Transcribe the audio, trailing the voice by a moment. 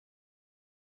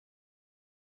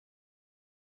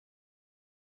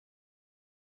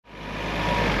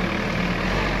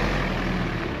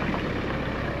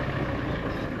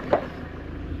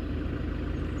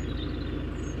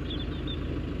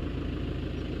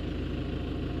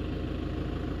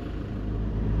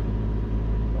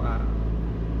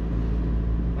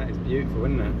beautiful,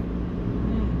 isn't it?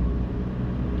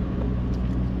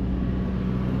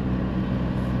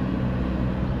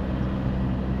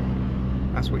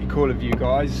 That's what you call a view,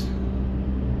 guys.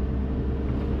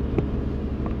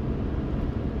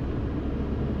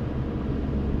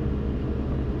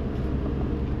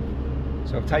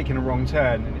 So I've taken a wrong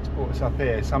turn and it's brought us up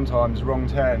here. Sometimes wrong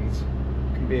turns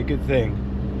can be a good thing.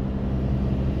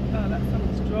 Oh, that's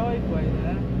someone's driveway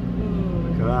there. Ooh.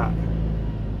 Look at that.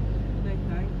 No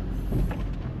thanks.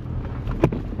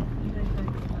 No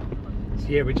thanks. So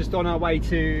yeah, we're just on our way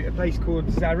to a place called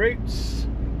Zarautz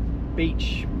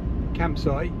beach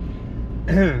campsite.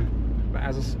 But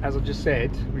as I just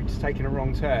said, we've just taken a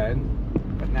wrong turn,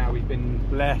 but now we've been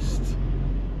blessed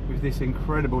with this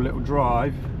incredible little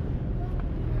drive.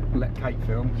 I'll let Kate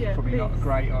film. Yeah, probably please. Not a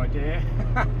great idea.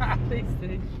 Please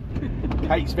do.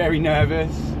 Kate's very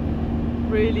nervous.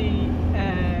 Really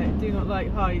do not like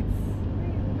heights.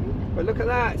 But look at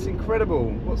that, it's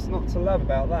incredible. What's not to love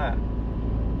about that?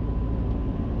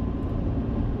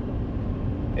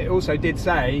 It also did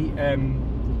say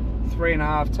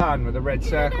 3.5 ton with a red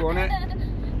circle on it.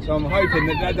 So I'm hoping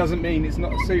that that doesn't mean it's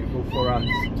not suitable for us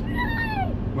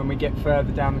when we get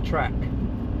further down the track.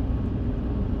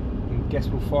 And guess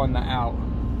we'll find that out.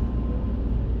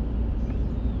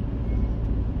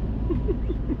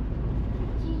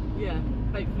 Yeah,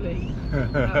 hopefully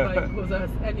that won't cause us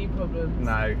any problems.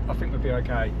 No, I think we'll be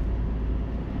okay.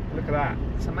 Look at that,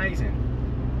 it's amazing.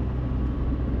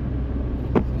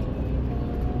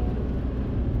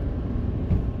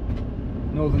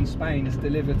 Northern Spain has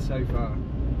delivered so far.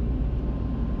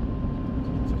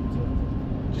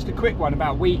 Just a quick one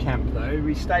about We Camp though.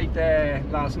 We stayed there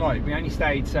last night. We only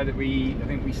stayed so that I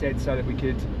think we said so that we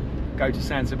could go to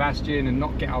San Sebastián and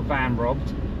not get our van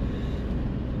robbed,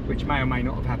 which may or may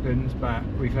not have happened, but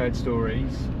we've heard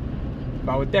stories.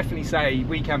 But I would definitely say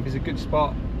We Camp is a good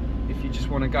spot if you just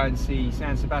want to go and see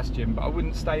San Sebastián, but I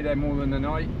wouldn't stay there more than a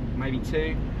night, maybe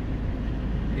 2.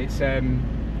 It's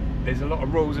there's a lot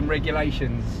of rules and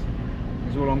regulations,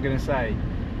 is all I'm going to say,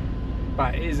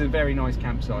 but it is a very nice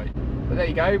campsite. But there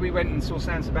you go, we went and saw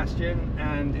San Sebastián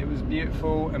and it was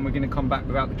beautiful, and we're going to come back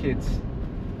without the kids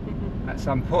at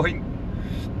some point.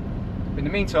 But in the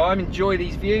meantime, enjoy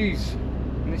these views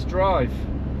and this drive.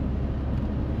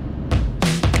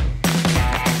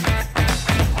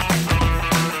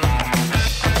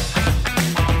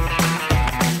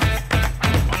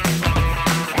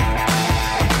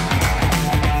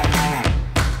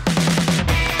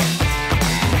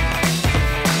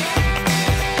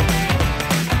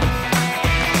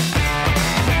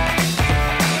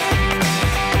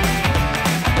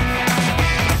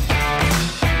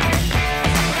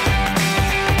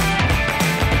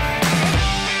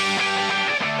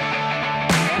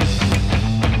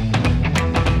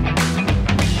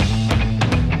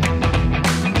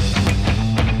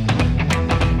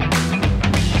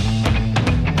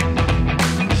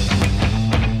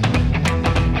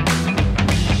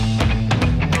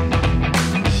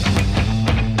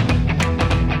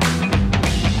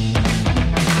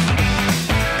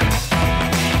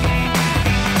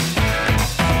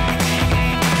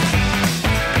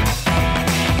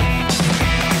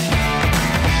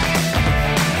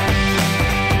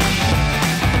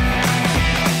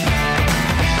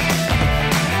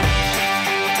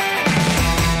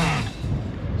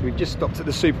 Just stopped at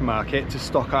the supermarket to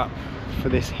stock up for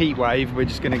this heat wave. We're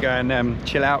just going to go and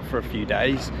chill out for a few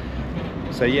days.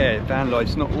 So yeah, van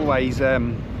life's not always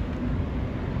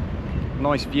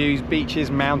nice views,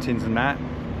 beaches, mountains and that,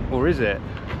 or is it?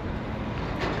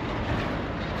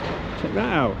 Check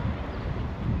that out.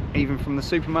 Even from the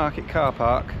supermarket car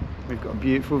park, we've got a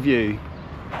beautiful view.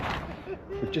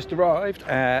 We've just arrived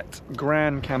at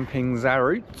Grand Camping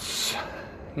Zarautz.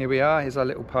 Here we are, here's our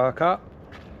little park up.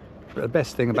 But the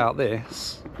best thing about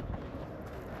this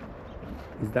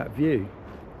is that view.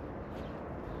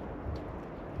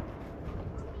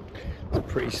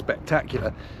 It's pretty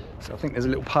spectacular. So I think there's a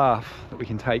little path that we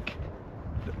can take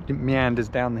that meanders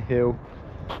down the hill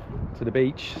to the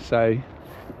beach. So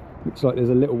looks like there's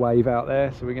a little wave out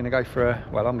there. So we're going to go for a,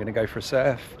 well, I'm going to go for a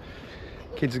surf.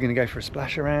 Kids are going to go for a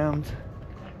splash around.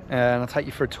 And I'll take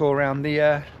you for a tour around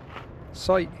the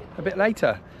site a bit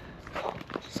later.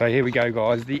 So here we go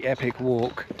guys, the epic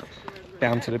walk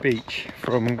down to the beach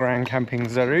from Grand Camping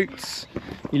Zarautz.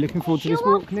 You looking forward to this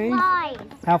walk, Neve?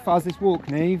 How far is this walk,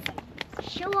 Neve?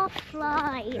 Sure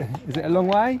fly. Is it a long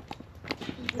way?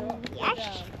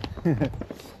 Yes.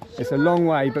 It's a long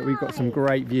way, but we've got some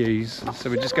great views. So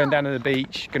we're just going down to the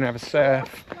beach, going to have a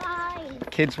surf.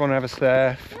 Kids want to have a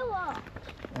surf.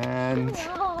 And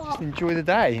just enjoy the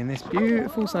day in this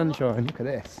beautiful sunshine. Look at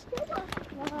this.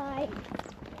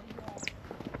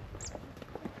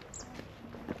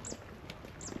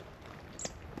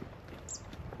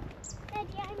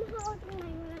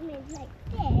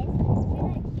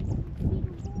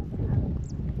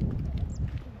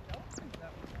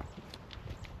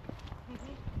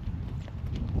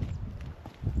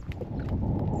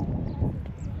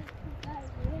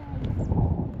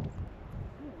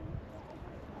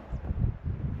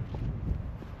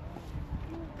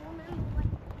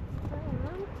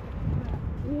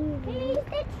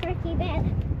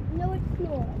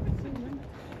 No.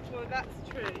 Well, that's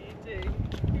true, you do.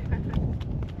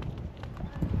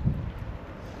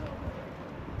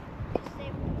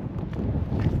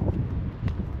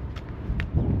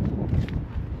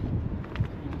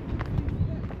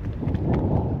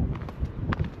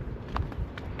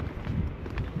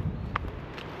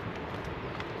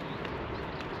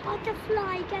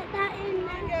 Butterfly, get that in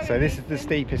there. So this is the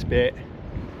steepest bit.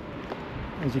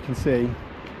 As you can see,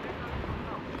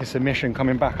 it's a mission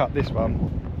coming back up this one.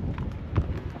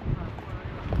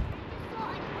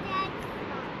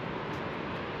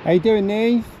 How you doing,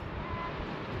 Neve?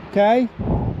 Okay?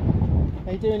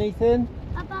 How you doing, Ethan?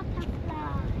 A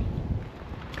butterfly.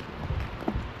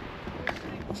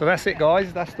 So that's it,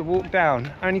 guys. That's the walk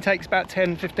down. Only takes about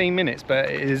 10-15 minutes, but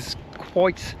it is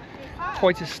quite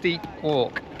a steep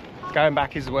walk. Going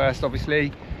back is the worst,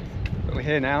 obviously, but we're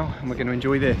here now and we're going to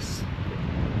enjoy this.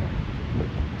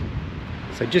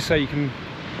 So just so you can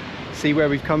see where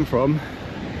we've come from,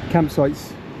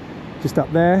 campsite's just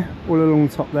up there, all along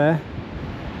the top there.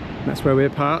 That's where we're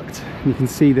parked. And you can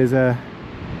see there's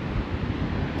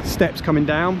steps coming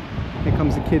down. Here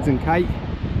comes the kids and Kate.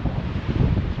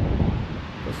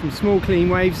 Got some small clean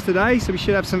waves today, so we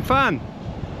should have some fun.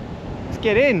 Let's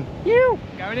get in. You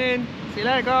going in. See you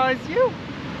later, guys. You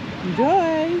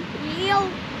Enjoy! Yo.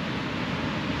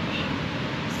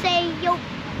 Say yo.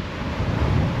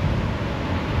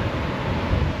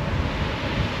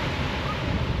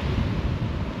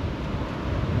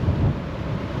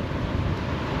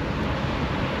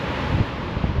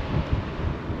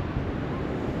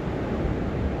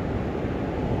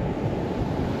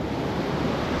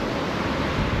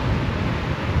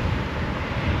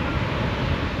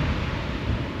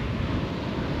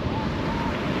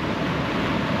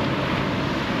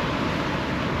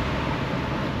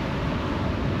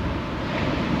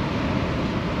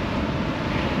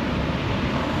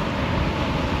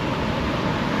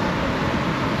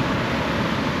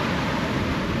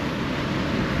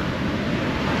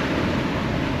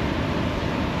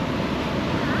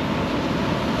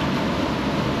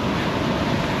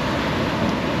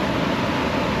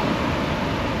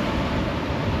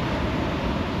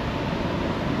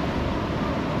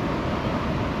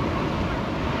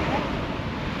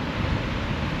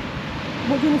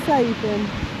 What do you want to say, Ethan?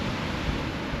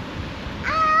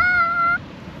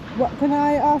 What, can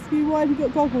I ask you why have you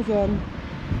got goggles on?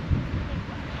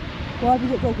 Why have you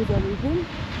got goggles on, Ethan?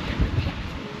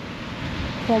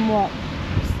 From what?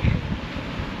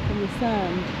 From the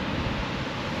sand.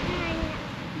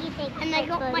 And I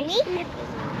got my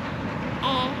slippers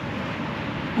on.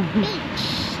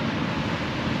 Beach.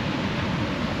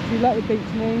 Do you like the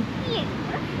beach, Neve? Yeah.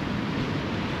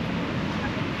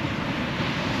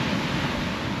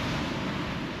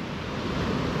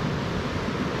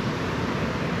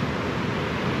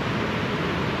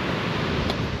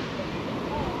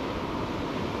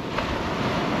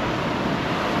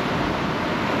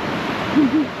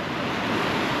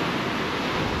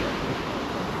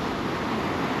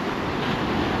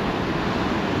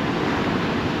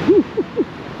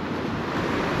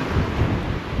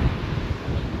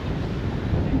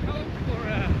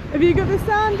 Have you got the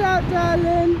sand out,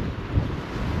 darling?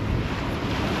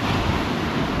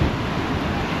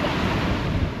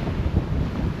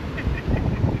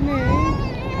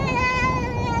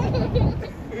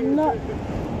 Not.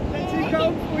 It's too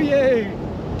cold for you.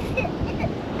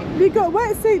 Have you got a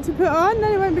wetsuit to put on?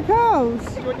 Then it won't be cold. Do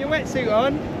you want your wetsuit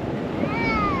on?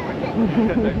 I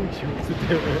don't know if she wants to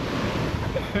do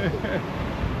it.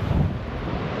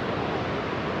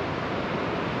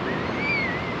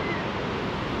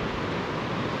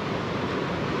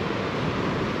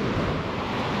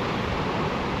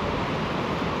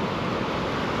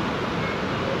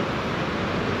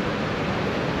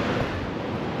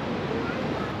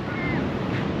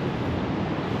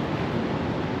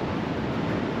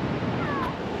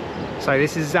 So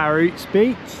this is Zarautz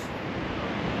Beach,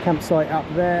 campsite up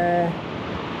there.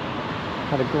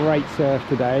 Had a great surf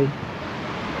today.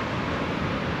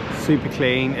 Super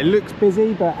clean. It looks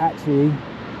busy, but actually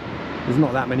there's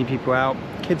not that many people out.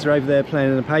 Kids are over there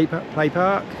playing in the play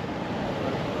park.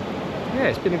 Yeah,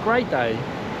 it's been a great day.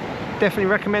 Definitely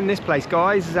recommend this place,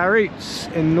 guys.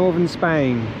 Zarautz in northern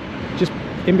Spain, just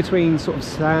in between sort of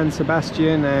San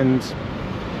Sebastián and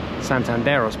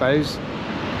Santander, I suppose.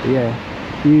 But yeah.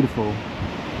 Beautiful.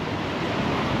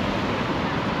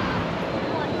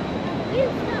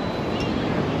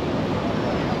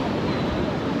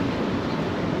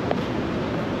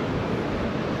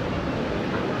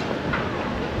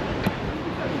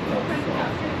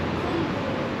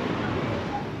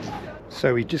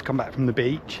 So we've just come back from the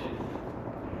beach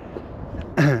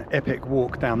epic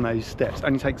walk down those steps.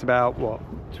 Only takes about what,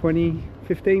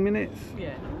 15 minutes?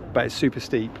 Yeah. But it's super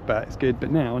steep, but it's good.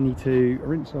 But now I need to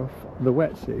rinse off the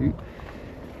wetsuit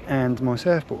and my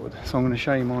surfboard. So I'm going to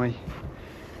show you my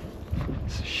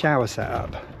shower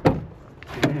setup.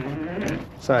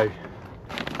 So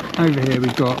over here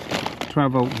we've got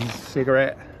 12 volt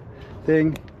cigarette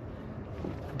thing,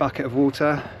 bucket of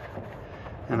water,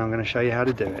 and I'm going to show you how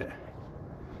to do it.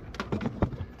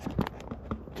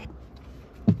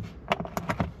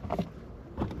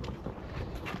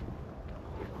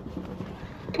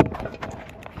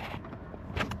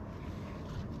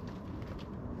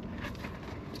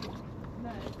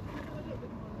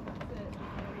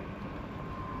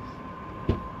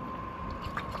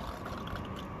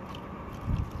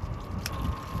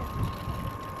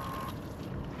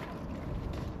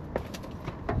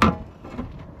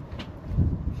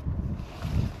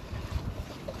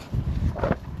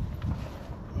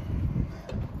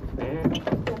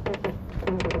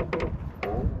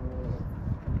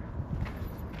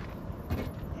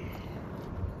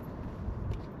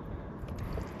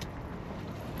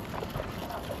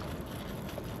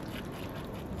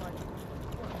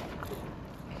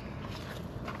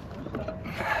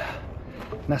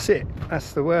 And that's it,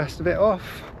 that's the worst of it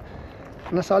off,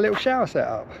 and that's our little shower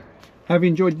setup. Have you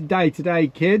enjoyed the day today,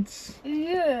 kids?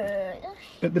 Yeah.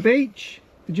 At the beach?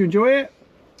 Did you enjoy it?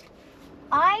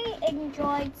 I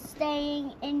enjoyed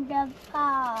staying in the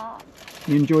park.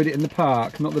 You enjoyed it in the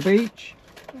park, not the beach?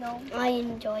 No, I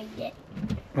enjoyed it.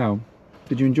 Oh,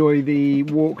 did you enjoy the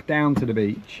walk down to the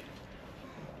beach?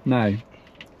 No.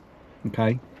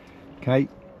 Okay. Okay.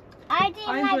 I didn't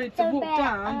I like enjoyed the walk bit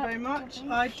down up very the much.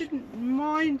 beach. I didn't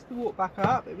mind the walk back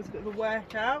up. It was a bit of a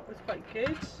workout. It was quite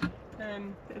good.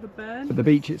 Bit of a burn. But the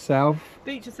beach itself?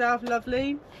 Beach itself,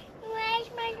 lovely. Where's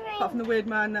my drink? Apart from the weird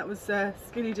man that was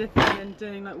skinny dipping and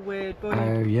doing like weird body. Oh,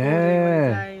 boarding yeah.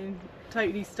 on his own,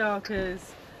 totally starkers.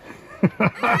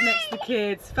 Right next to the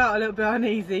kids. Felt a little bit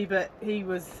uneasy, but he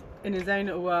was in his own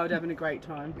little world having a great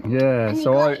time. Yeah, And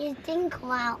so he got his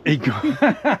dinkle out. He got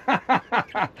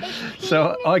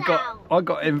so I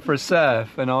got in for a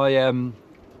surf, and I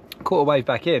caught a wave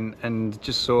back in and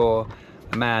just saw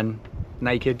a man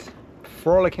naked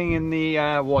frolicking in the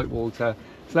white water.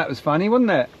 So that was funny,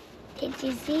 wasn't it? Did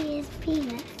you see his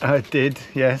penis? I did,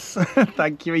 yes.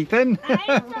 Thank you, Ethan.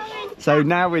 So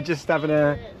now we're just having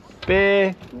a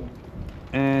beer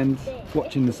and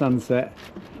watching the sunset.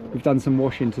 We've done some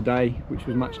washing today, which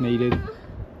was much needed.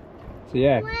 So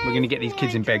yeah, we're going to get these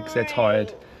kids in bed because they're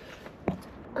tired.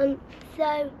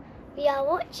 So we are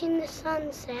watching the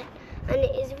sunset, and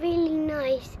it is really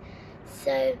nice.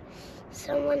 So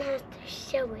someone has to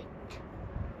show it.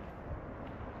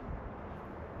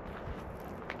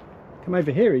 Come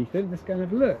over here, Ethan. Let's go and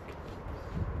have a look.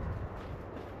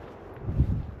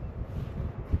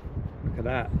 Look at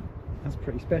that. That's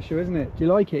pretty special, isn't it? Do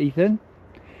you like it, Ethan?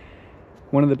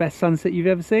 One of the best sunsets you've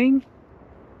ever seen?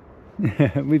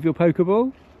 With your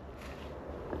Pokeball?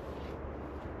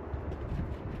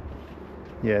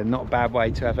 Yeah, not a bad way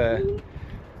to have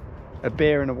a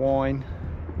beer and a wine,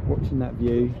 watching that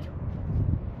view.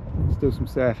 Still some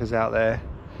surfers out there.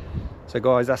 So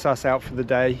guys, that's us out for the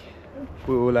day.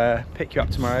 We'll pick you up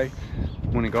tomorrow.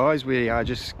 Morning guys, we are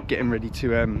just getting ready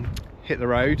to hit the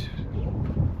road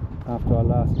after our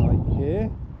last night here.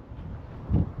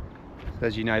 So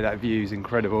as you know, that view is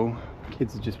incredible.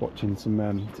 Kids are just watching some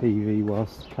TV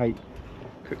whilst Kate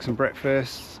cooks some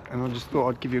breakfast, and I just thought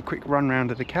I'd give you a quick run round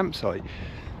of the campsite.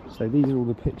 So these are all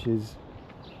the pictures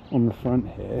on the front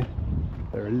here.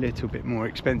 They're a little bit more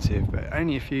expensive, but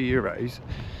only a few euros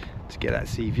to get that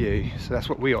sea view. So that's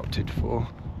what we opted for.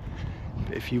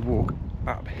 But if you walk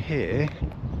up here,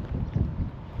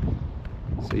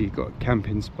 so you've got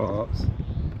camping spots,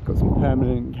 got some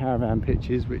permanent caravan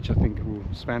pitches, which I think are all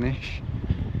Spanish.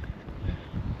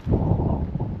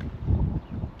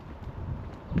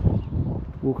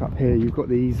 Walk up here, you've got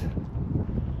these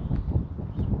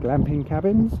glamping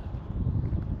cabins.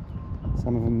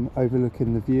 Some of them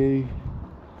overlooking the view,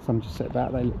 some just set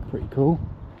back. They look pretty cool.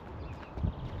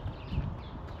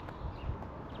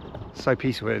 So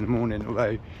peaceful in the morning,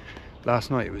 although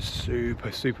last night it was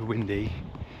super windy.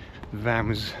 The van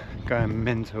was going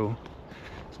mental,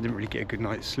 so I didn't really get a good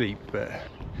night's sleep, but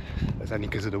that's only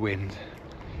because of the wind.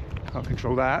 Can't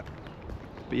control that.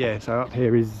 But yeah, so up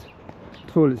here is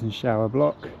toilets and shower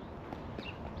block.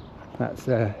 That's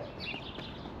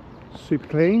super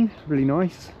clean, really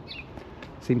nice.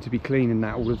 Seem to be cleaning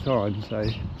that all the time,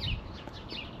 so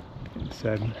it's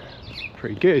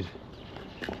pretty good.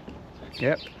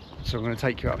 Yep. So I'm going to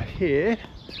take you up here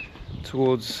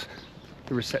towards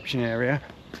the reception area,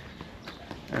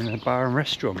 and a bar and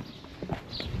restaurant.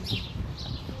 So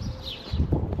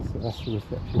that's the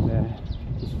reception there.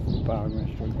 This is the bar and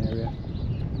restaurant area.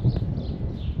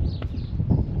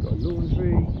 Got a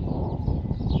laundry.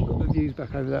 Got the views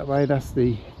back over that way. That's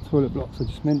the toilet blocks I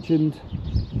just mentioned.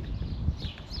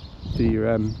 Do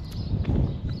your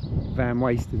van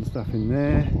waste and stuff in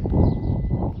there.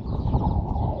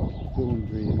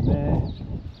 Laundry in there.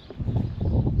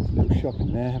 There's a little shop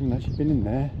in there. Haven't actually been in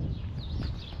there.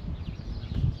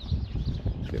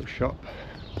 Little shop.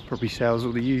 Probably sells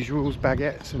all the usuals,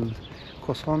 baguettes and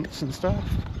croissants and stuff.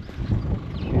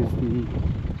 Here's the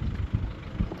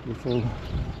little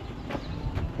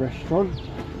restaurant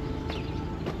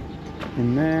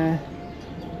in there.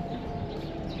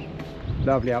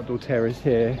 Lovely outdoor terrace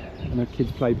here and a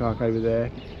kids play park over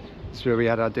there. That's where we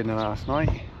had our dinner last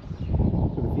night.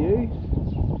 With a view.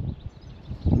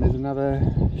 And there's another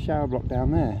shower block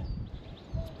down there.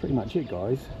 That's pretty much it,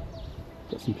 guys.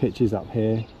 Got some pictures up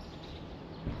here.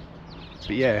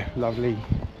 But yeah, lovely,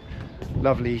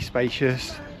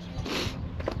 spacious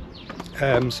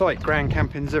site. Grand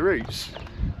Camping Zarautz.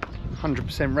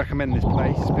 100% recommend this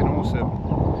place. It's been awesome.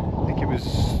 I think it was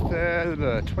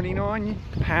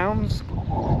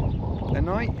 £29 a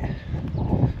night,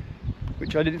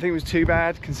 which I didn't think was too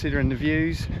bad considering the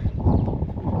views.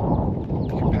 You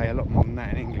can pay a lot more than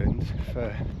that in England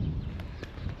for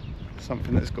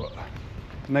something that's got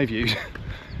no views.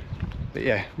 But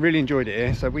yeah, really enjoyed it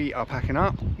here. So we are packing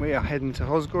up. We are heading to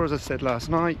Hosgor, as I said last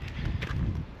night,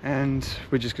 and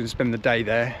we're just going to spend the day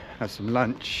there, have some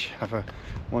lunch, have a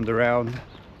wander around,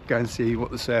 go and see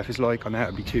what the surf is like. I know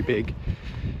it'd be too big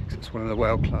because it's one of the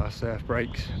world-class surf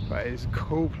breaks, but it's a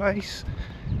cool place.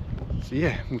 So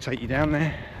yeah, we'll take you down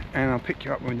there and I'll pick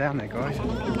you up when we're down there, guys.